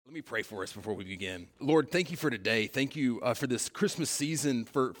Let me pray for us before we begin. Lord, thank you for today. Thank you for this Christmas season,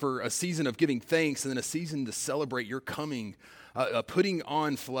 for a season of giving thanks and then a season to celebrate your coming, putting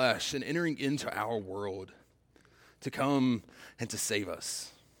on flesh and entering into our world to come and to save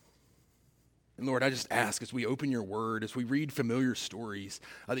us. And Lord, I just ask as we open your word, as we read familiar stories,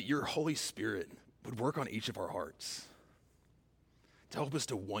 that your Holy Spirit would work on each of our hearts to help us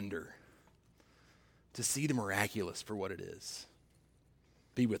to wonder, to see the miraculous for what it is.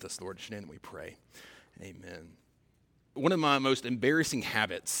 Be with us, Lord. In your name we pray. Amen. One of my most embarrassing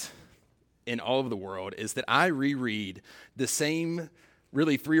habits in all of the world is that I reread the same,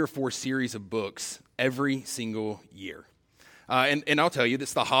 really 3 or 4 series of books every single year. And I'll tell you,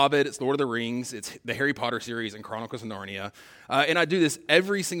 it's The Hobbit, it's Lord of the Rings, it's the Harry Potter series, and Chronicles of Narnia. And I do this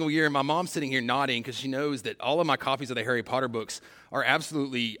every single year, and my mom's sitting here nodding because she knows that all of my copies of the Harry Potter books are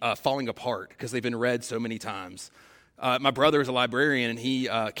absolutely falling apart because they've been read so many times. My brother is a librarian, and he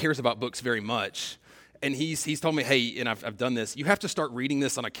cares about books very much. And he's told me, hey, and I've done this, you have to start reading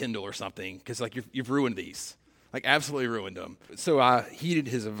this on a Kindle or something because like you've ruined these, like absolutely ruined them. So I heeded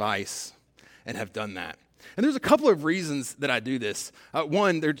his advice and have done that. And there's a couple of reasons that I do this.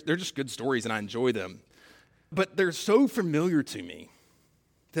 One, they're just good stories, and I enjoy them. But they're so familiar to me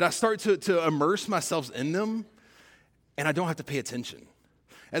that I start to immerse myself in them, and I don't have to pay attention.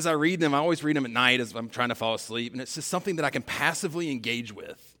 As I read them, I always read them at night as I'm trying to fall asleep, and it's just something that I can passively engage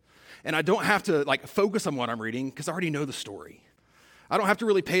with. And I don't have to focus on what I'm reading because I already know the story. I don't have to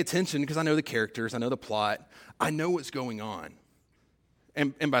really pay attention because I know the characters, I know the plot, I know what's going on.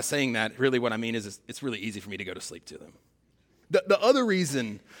 And by saying that, really what I mean is it's really easy for me to go to sleep to them. The other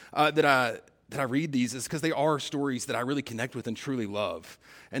reason that I read these is because they are stories that I really connect with and truly love.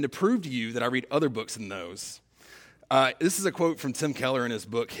 And to prove to you that I read other books than those, this is a quote from Tim Keller in his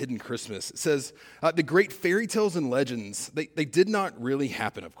book, Hidden Christmas. It says, the great fairy tales and legends, they did not really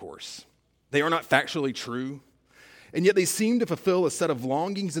happen, of course. They are not factually true, and yet they seem to fulfill a set of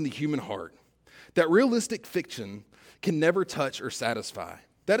longings in the human heart that realistic fiction can never touch or satisfy.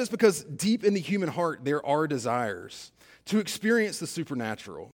 That is because deep in the human heart, there are desires to experience the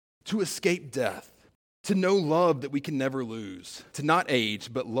supernatural, to escape death, to know love that we can never lose, to not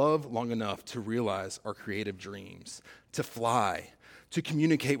age, but love long enough to realize our creative dreams, to fly, to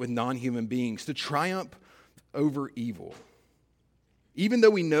communicate with non-human beings, to triumph over evil. Even though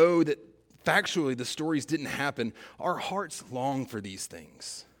we know that factually the stories didn't happen, our hearts long for these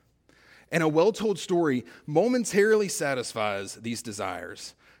things. And a well-told story momentarily satisfies these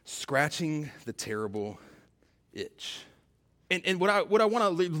desires, scratching the terrible itch. And what I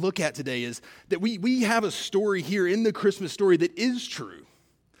want to look at today is that we have a story here in the Christmas story that is true.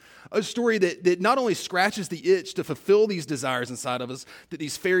 A story that not only scratches the itch to fulfill these desires inside of us that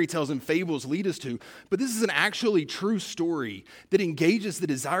these fairy tales and fables lead us to, but this is an actually true story that engages the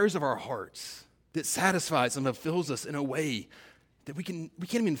desires of our hearts, that satisfies and fulfills us in a way that we can't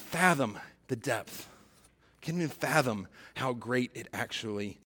even fathom the depth, can't even fathom how great it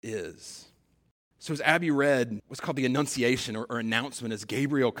actually is. So as Abby read what's called the Annunciation or announcement as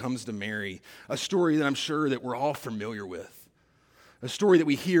Gabriel comes to Mary, a story that I'm sure that we're all familiar with, a story that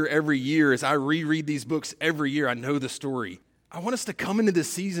we hear every year. As I reread these books every year, I know the story. I want us to come into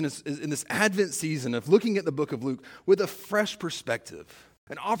this season, in this Advent season of looking at the book of Luke with a fresh perspective,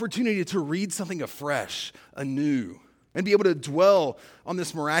 an opportunity to read something afresh, anew, and be able to dwell on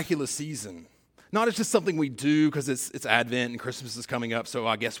this miraculous season. Not as just something we do because it's Advent and Christmas is coming up, so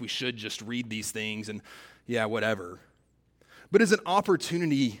I guess we should just read these things and yeah, whatever. But as an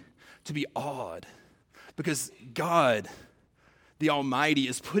opportunity to be awed because God, the Almighty,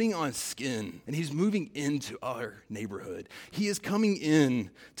 is putting on skin and he's moving into our neighborhood. He is coming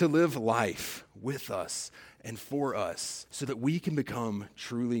in to live life with us and for us so that we can become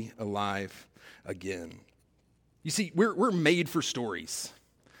truly alive again. You see, we're made for stories.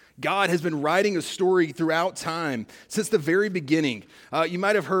 God has been writing a story throughout time since the very beginning. You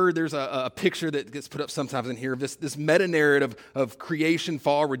might have heard there's a picture that gets put up sometimes in here of this meta-narrative of creation,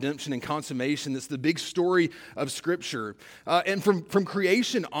 fall, redemption, and consummation. That's the big story of Scripture. And from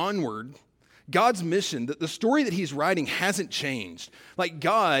creation onward, God's mission, the story that he's writing hasn't changed. Like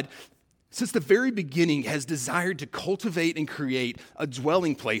God, since the very beginning, has desired to cultivate and create a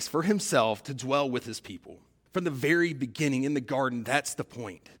dwelling place for himself to dwell with his people. From the very beginning in the garden, that's the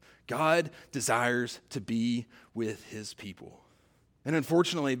point. God desires to be with his people. And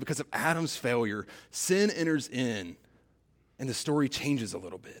unfortunately, because of Adam's failure, sin enters in, and the story changes a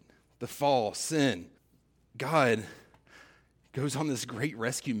little bit. The fall, sin, God goes on this great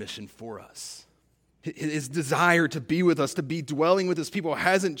rescue mission for us. His desire to be with us, to be dwelling with his people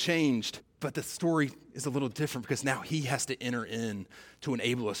hasn't changed. But the story is a little different because now he has to enter in to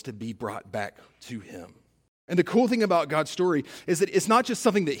enable us to be brought back to him. And the cool thing about God's story is that it's not just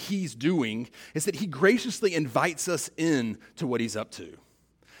something that he's doing, it's that he graciously invites us in to what he's up to.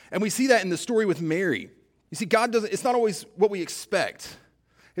 And we see that in the story with Mary. You see, it's not always what we expect.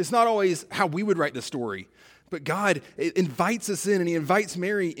 It's not always how we would write the story. But God invites us in, and he invites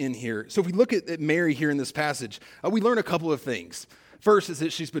Mary in here. So if we look at Mary here in this passage, we learn a couple of things. First is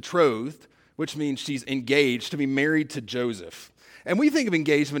that she's betrothed, which means she's engaged to be married to Joseph. And we think of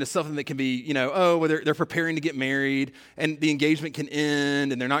engagement as something that can be, they're preparing to get married, and the engagement can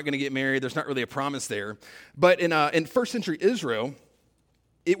end, and they're not going to get married. There's not really a promise there. But in first century Israel,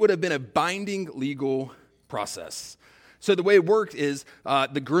 it would have been a binding legal process. So the way it worked is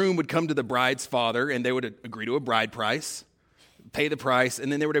the groom would come to the bride's father, and they would agree to a bride price, pay the price,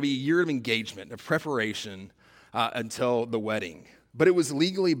 and then there would be a year of engagement, of preparation until the wedding. But it was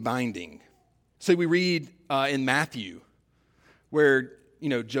legally binding. So we read in Matthew where,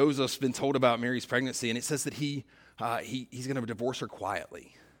 Joseph's been told about Mary's pregnancy, and it says that he's going to divorce her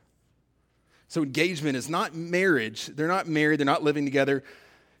quietly. So engagement is not marriage. They're not married. They're not living together,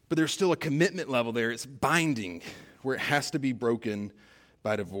 but there's still a commitment level there. It's binding, where it has to be broken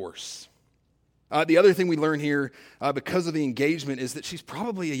by divorce. The other thing we learn here because of the engagement is that she's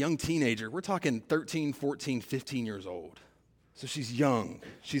probably a young teenager. We're talking 13, 14, 15 years old. So she's young.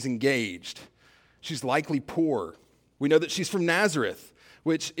 She's engaged. She's likely poor. We know that she's from Nazareth,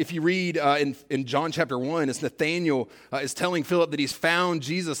 which if you read in John chapter 1, as Nathanael is telling Philip that he's found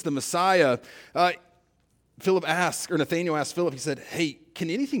Jesus, the Messiah, Nathanael asked Philip, he said, hey, can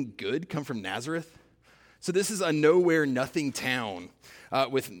anything good come from Nazareth? So this is a nowhere, nothing town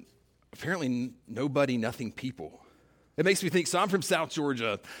with apparently nobody, nothing people. It makes me think, so I'm from South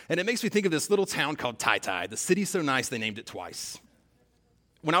Georgia, and it makes me think of this little town called Tai. The city's so nice, they named it twice.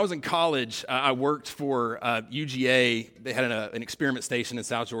 When I was in college, I worked for UGA. They had an experiment station in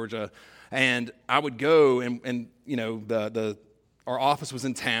South Georgia, and I would go, and our office was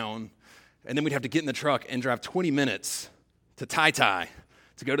in town, and then we'd have to get in the truck and drive 20 minutes to Tai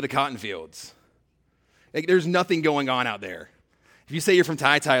to go to the cotton fields. Like, there's nothing going on out there. If you say you're from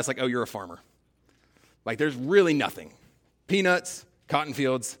Tai, it's like, oh, you're a farmer. Like, there's really nothing. Peanuts, cotton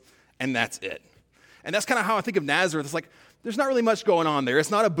fields, and that's it. And that's kind of how I think of Nazareth. It's like, there's not really much going on there. It's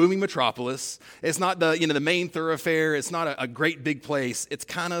not a booming metropolis. It's not the main thoroughfare. It's not a great big place. It's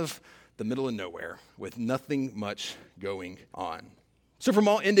kind of the middle of nowhere with nothing much going on. So from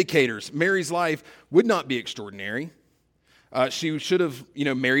all indicators, Mary's life would not be extraordinary. She should have,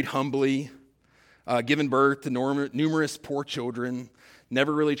 married humbly, given birth to numerous poor children,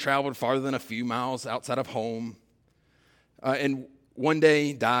 never really traveled farther than a few miles outside of home, and one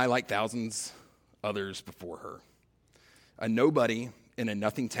day die like thousands others before her. A nobody in a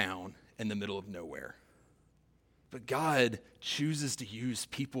nothing town in the middle of nowhere. But God chooses to use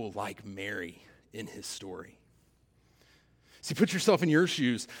people like Mary in his story. See, put yourself in her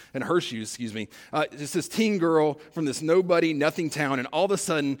shoes, just this teen girl from this nobody, nothing town, and all of a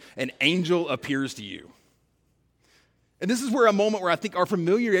sudden, an angel appears to you. And this is where a moment where I think our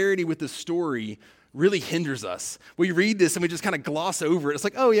familiarity with the story really hinders us. We read this and we just kind of gloss over it. It's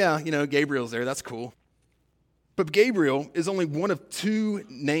like, oh yeah, Gabriel's there, that's cool. But Gabriel is only one of two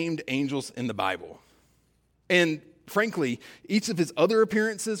named angels in the Bible. And frankly, each of his other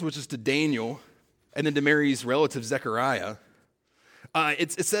appearances, which is to Daniel and then to Mary's relative Zechariah,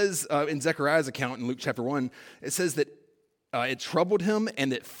 it says in Zechariah's account in Luke chapter 1, it says that it troubled him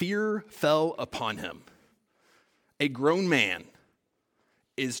and that fear fell upon him. A grown man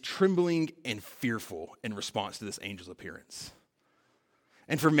is trembling and fearful in response to this angel's appearance.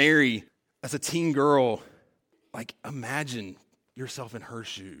 And for Mary, as a teen girl, like, imagine yourself in her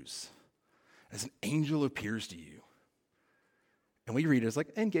shoes as an angel appears to you. And we read it as like,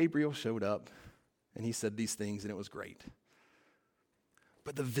 and Gabriel showed up and he said these things and it was great.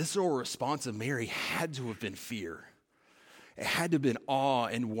 But the visceral response of Mary had to have been fear. It had to have been awe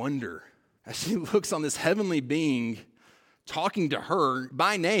and wonder as she looks on this heavenly being talking to her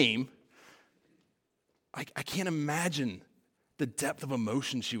by name. I can't imagine the depth of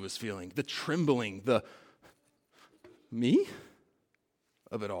emotion she was feeling, the trembling, the me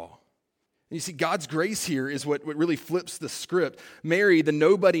of it all. And you see, God's grace here is what really flips the script. Mary, the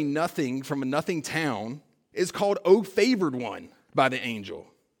nobody nothing from a nothing town, is called O favored one by the angel.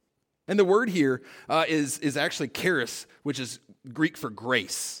 And the word here is actually charis, which is Greek for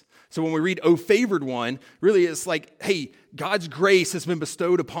grace. So when we read O favored one, really it's like, hey, God's grace has been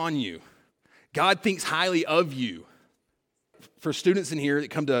bestowed upon you. God thinks highly of you. for students in here that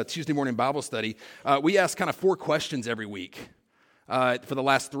come to Tuesday morning Bible study, we ask kind of 4 questions every week for the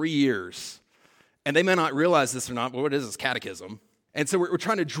last 3 years. And they may not realize this or not, but what it is catechism. And so we're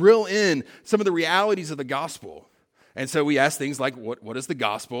trying to drill in some of the realities of the gospel. And so we ask things like, what is the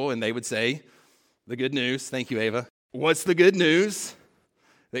gospel? And they would say, the good news. Thank you, Ava. What's the good news?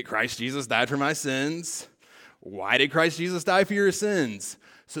 That Christ Jesus died for my sins. Why did Christ Jesus die for your sins?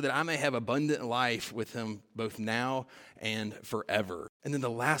 So that I may have abundant life with him both now and forever. And then the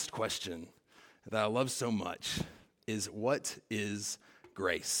last question that I love so much is, what is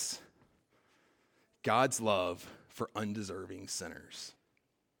grace? God's love for undeserving sinners.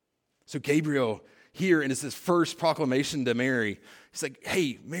 So Gabriel here in his first proclamation to Mary, he's like,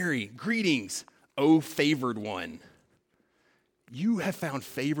 hey, Mary, greetings, O favored one. You have found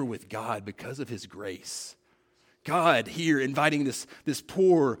favor with God because of his grace. God here inviting this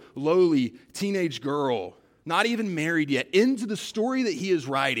poor, lowly teenage girl, not even married yet, into the story that he is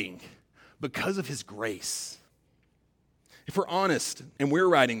writing because of his grace. If we're honest and we're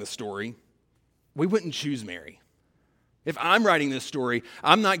writing the story, we wouldn't choose Mary. If I'm writing this story,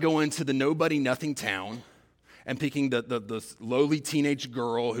 I'm not going to the nobody, nothing town and picking the lowly teenage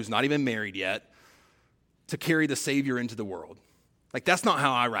girl who's not even married yet to carry the Savior into the world. Like, that's not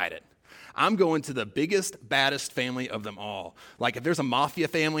how I write it. I'm going to the biggest, baddest family of them all. Like, if there's a mafia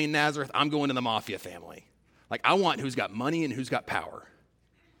family in Nazareth, I'm going to the mafia family. Like, I want who's got money and who's got power,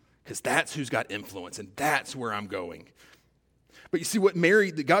 because that's who's got influence, and that's where I'm going. But you see what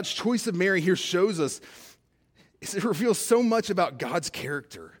God's choice of Mary here shows us is it reveals so much about God's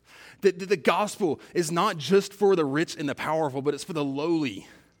character. That the gospel is not just for the rich and the powerful, but it's for the lowly,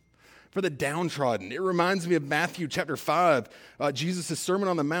 for the downtrodden. It reminds me of Matthew chapter 5, Jesus' Sermon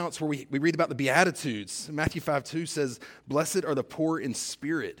on the Mount, where we read about the Beatitudes. Matthew 5:2 says, "Blessed are the poor in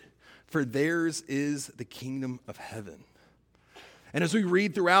spirit, for theirs is the kingdom of heaven." And as we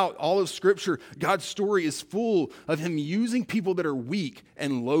read throughout all of Scripture, God's story is full of him using people that are weak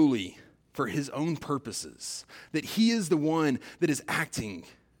and lowly for his own purposes, that he is the one that is acting.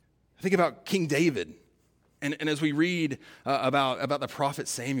 Think about King David. And as we read about the prophet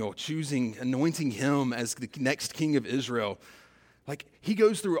Samuel anointing him as the next king of Israel, like, he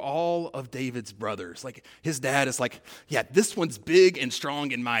goes through all of David's brothers. Like, his dad is like, yeah, this one's big and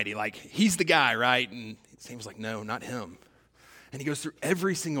strong and mighty. Like, he's the guy, right? And Samuel's like, no, not him. And he goes through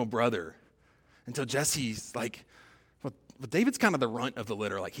every single brother until Jesse's like, well, David's kind of the runt of the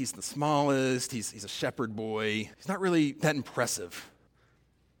litter. Like, he's the smallest. He's a shepherd boy. He's not really that impressive.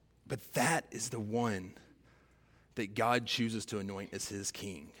 But that is the one that God chooses to anoint as his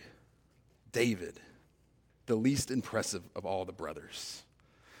king. David, the least impressive of all the brothers.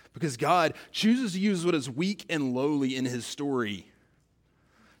 Because God chooses to use what is weak and lowly in his story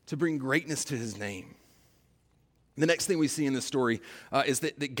to bring greatness to his name. The next thing we see in this story is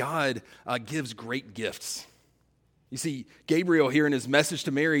that God gives great gifts. You see, Gabriel here in his message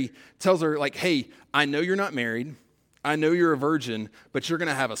to Mary tells her, like, hey, I know you're not married. I know you're a virgin, but you're going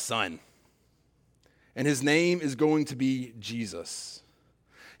to have a son. And his name is going to be Jesus.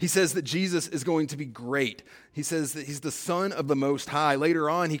 He says that Jesus is going to be great. He says that he's the Son of the Most High. Later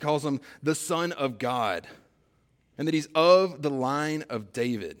on, he calls him the Son of God. And that he's of the line of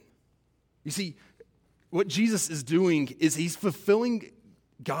David. You see, what Jesus is doing is he's fulfilling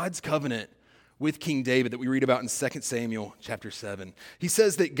God's covenant with King David that we read about in 2 Samuel chapter 7. He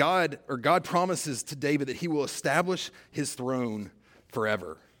says that God promises to David that he will establish his throne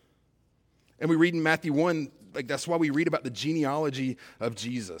forever. And we read in Matthew 1, like, that's why we read about the genealogy of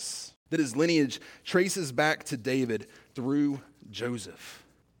Jesus, that his lineage traces back to David through Joseph.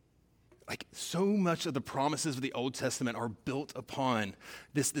 Like, so much of the promises of the Old Testament are built upon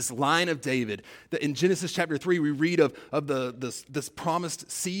this line of David. That in Genesis chapter 3, we read of this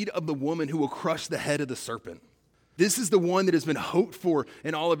promised seed of the woman who will crush the head of the serpent. This is the one that has been hoped for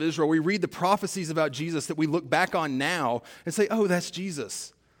in all of Israel. We read the prophecies about Jesus that we look back on now and say, oh, that's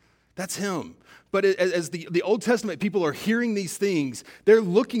Jesus. That's him. But as the Old Testament people are hearing these things, they're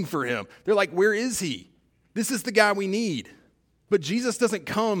looking for him. They're like, where is he? This is the guy we need. But Jesus doesn't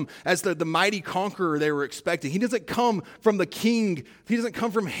come as the mighty conqueror they were expecting. He doesn't come from the king. He doesn't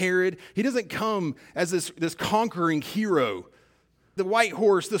come from Herod. He doesn't come as this conquering hero, the white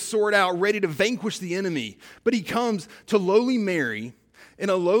horse, the sword out, ready to vanquish the enemy. But he comes to lowly Mary in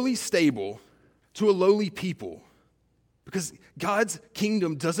a lowly stable to a lowly people. Because God's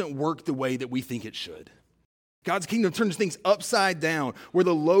kingdom doesn't work the way that we think it should. God's kingdom turns things upside down where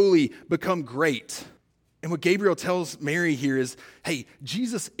the lowly become great. And what Gabriel tells Mary here is, hey,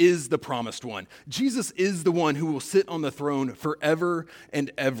 Jesus is the promised one. Jesus is the one who will sit on the throne forever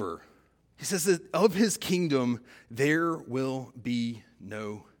and ever. He says that of his kingdom, there will be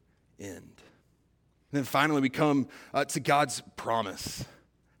no end. And then finally, we come to God's promise,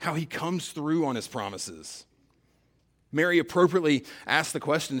 how he comes through on his promises. Mary appropriately asked the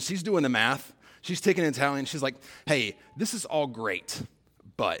question. She's doing the math. She's taking it Italian. She's like, hey, this is all great,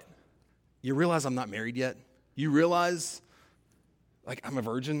 but you realize I'm not married yet? You realize, like, I'm a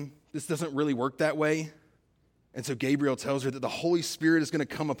virgin? This doesn't really work that way. And so Gabriel tells her that the Holy Spirit is going to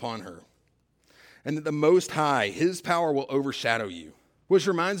come upon her, and that the Most High, his power will overshadow you. Which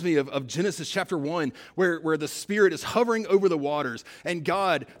reminds me of Genesis chapter 1, where the Spirit is hovering over the waters, and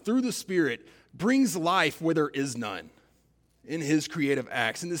God, through the Spirit, brings life where there is none in his creative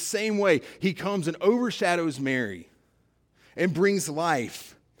acts. In the same way, he comes and overshadows Mary and brings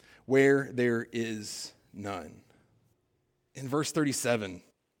life where there is none. In verse 37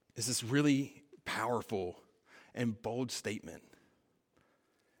 is this really powerful and bold statement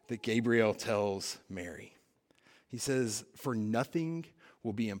that Gabriel tells Mary. He says, for nothing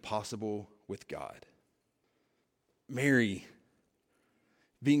will be impossible with God. Mary,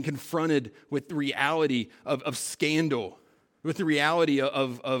 being confronted with the reality of scandal, with the reality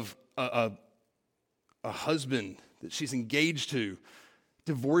of a husband that she's engaged to,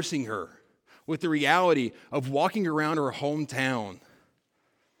 divorcing her, with the reality of walking around her hometown,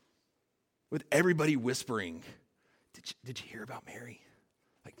 with everybody whispering, did you hear about Mary?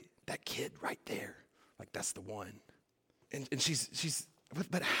 Like, that kid right there, like, that's the one. And she's,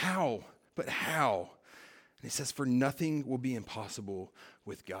 but how? But how? And he says, for nothing will be impossible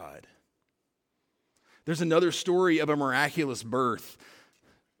with God. There's another story of a miraculous birth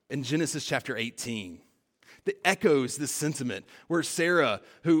in Genesis chapter 18 that echoes this sentiment, where Sarah,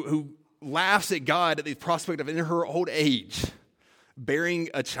 who laughs at God at the prospect of, in her old age, bearing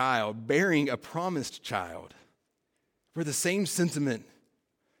a child, bearing a promised child, where the same sentiment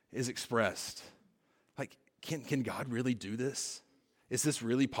is expressed. Like, can God really do this? Is this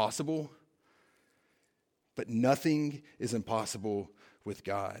really possible? But nothing is impossible with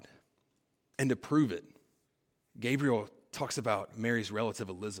God. And to prove it, Gabriel talks about Mary's relative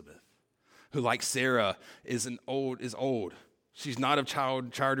Elizabeth, who, like Sarah, is old. She's not of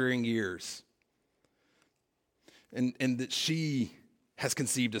childbearing years. And that she has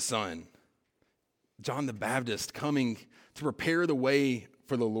conceived a son, John the Baptist, coming to prepare the way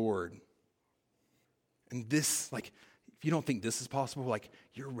for the Lord. And this, like, if you don't think this is possible, like,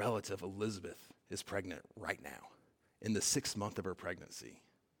 your relative Elizabeth is pregnant right now, in the 6th month of her pregnancy.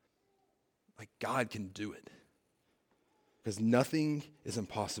 Like, God can do it, because nothing is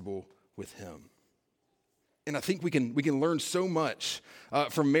impossible with him. And I think we can learn so much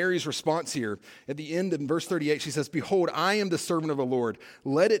from Mary's response here. At the end, in verse 38, she says, behold, I am the servant of the Lord.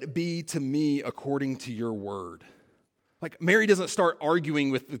 Let it be to me according to your word. Like, Mary doesn't start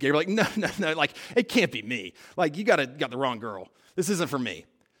arguing with Gabriel, like, no, like, it can't be me. Like, you got the wrong girl. This isn't for me.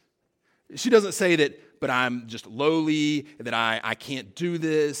 She doesn't say that, but I'm just lowly, that I can't do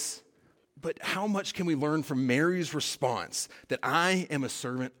this. But how much can we learn from Mary's response that I am a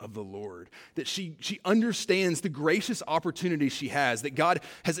servant of the Lord? That she understands the gracious opportunity she has, that God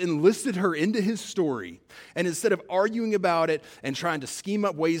has enlisted her into his story. And instead of arguing about it and trying to scheme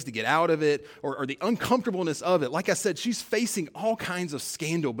up ways to get out of it, or the uncomfortableness of it, like I said, she's facing all kinds of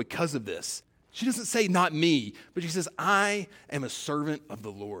scandal because of this. She doesn't say, not me, but she says, I am a servant of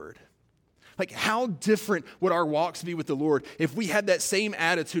the Lord. Like, how different would our walks be with the Lord if we had that same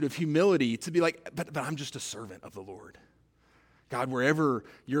attitude of humility to be like, but I'm just a servant of the Lord. God, wherever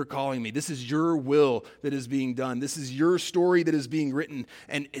you're calling me, this is your will that is being done. This is your story that is being written.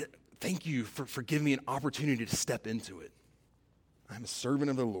 And thank you for giving me an opportunity to step into it. I'm a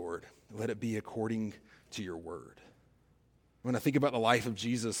servant of the Lord. Let it be according to your word. When I think about the life of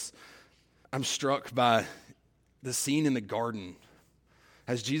Jesus, I'm struck by the scene in the garden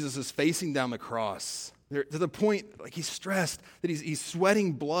as Jesus is facing down the cross, to the point, like, he's stressed, that he's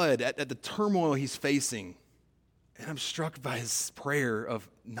sweating blood at the turmoil he's facing. And I'm struck by his prayer of,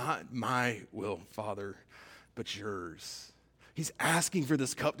 not my will, Father, but yours. He's asking for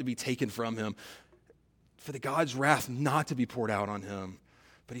this cup to be taken from him, for the God's wrath not to be poured out on him.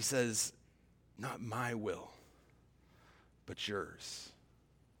 But he says, not my will, but yours.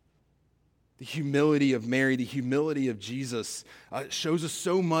 The humility of Mary, the humility of Jesus shows us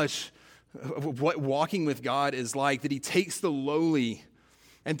so much of what walking with God is like, that he takes the lowly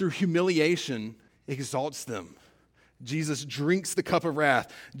and through humiliation exalts them. Jesus drinks the cup of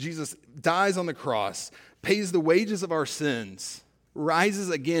wrath. Jesus dies on the cross, pays the wages of our sins,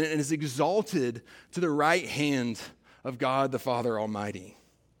 rises again, and is exalted to the right hand of God the Father Almighty.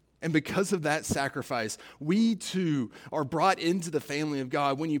 And because of that sacrifice, we too are brought into the family of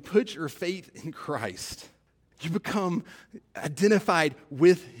God. When you put your faith in Christ, you become identified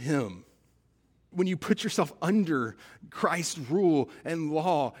with him. When you put yourself under Christ's rule and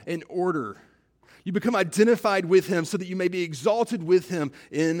law and order, you become identified with him so that you may be exalted with him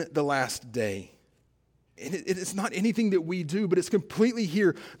in the last day. And it's not anything that we do, but it's completely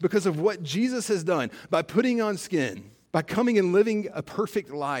here because of what Jesus has done by putting on skin, by coming and living a perfect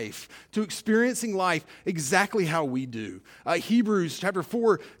life, to experiencing life exactly how we do. Hebrews chapter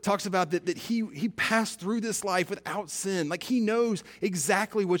 4 talks about that he passed through this life without sin. Like he knows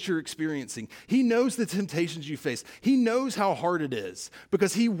exactly what you're experiencing. He knows the temptations you face. He knows how hard it is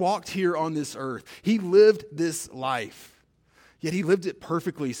because he walked here on this earth. He lived this life. Yet he lived it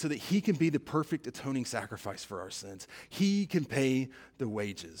perfectly so that he can be the perfect atoning sacrifice for our sins. He can pay the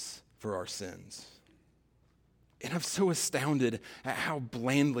wages for our sins. And I'm so astounded at how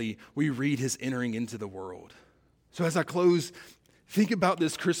blandly we read his entering into the world. So as I close, think about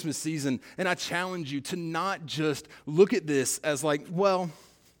this Christmas season, and I challenge you to not just look at this as like, well,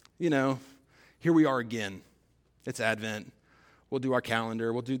 here we are again. It's Advent. We'll do our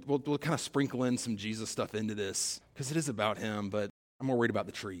calendar. We'll kind of sprinkle in some Jesus stuff into this because it is about him, but I'm more worried about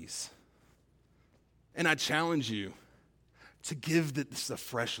the trees. And I challenge you to give this a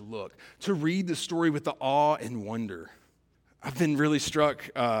fresh look, to read the story with the awe and wonder. I've been really struck.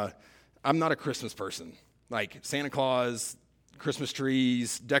 I'm not a Christmas person. Like Santa Claus, Christmas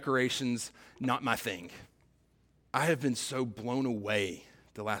trees, decorations, not my thing. I have been so blown away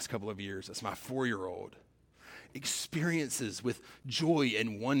the last couple of years as my 4-year-old experiences with joy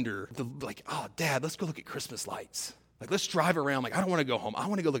and wonder. Oh, Dad, let's go look at Christmas lights. Like, let's drive around. Like, I don't want to go home. I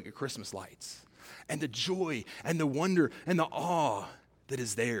want to go look at Christmas lights. And the joy and the wonder and the awe that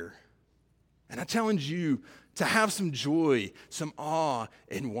is there. And I challenge you to have some joy, some awe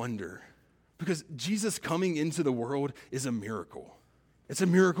and wonder. Because Jesus coming into the world is a miracle. It's a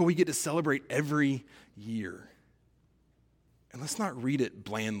miracle we get to celebrate every year. And let's not read it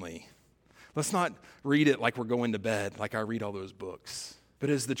blandly. Let's not read it like we're going to bed, like I read all those books, but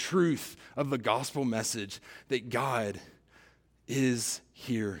as the truth of the gospel message that God is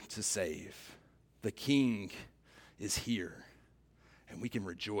here to save. The King is here, and we can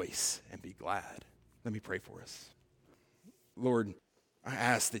rejoice and be glad. Let me pray for us. Lord, I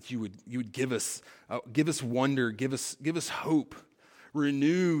ask that you would give us wonder, give us hope,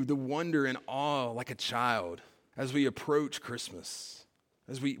 renew the wonder and awe like a child as we approach Christmas.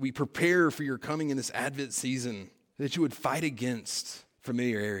 As we prepare for your coming in this Advent season, that you would fight against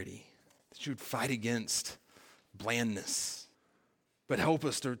familiarity, that you would fight against blandness, but help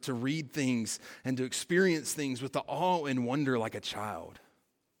us to read things and to experience things with the awe and wonder like a child.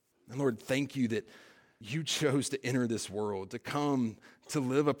 And Lord, thank you that you chose to enter this world, to come, to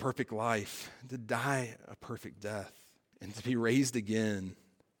live a perfect life, to die a perfect death, and to be raised again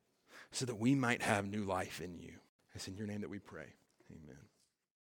so that we might have new life in you. It's in your name that we pray. Amen.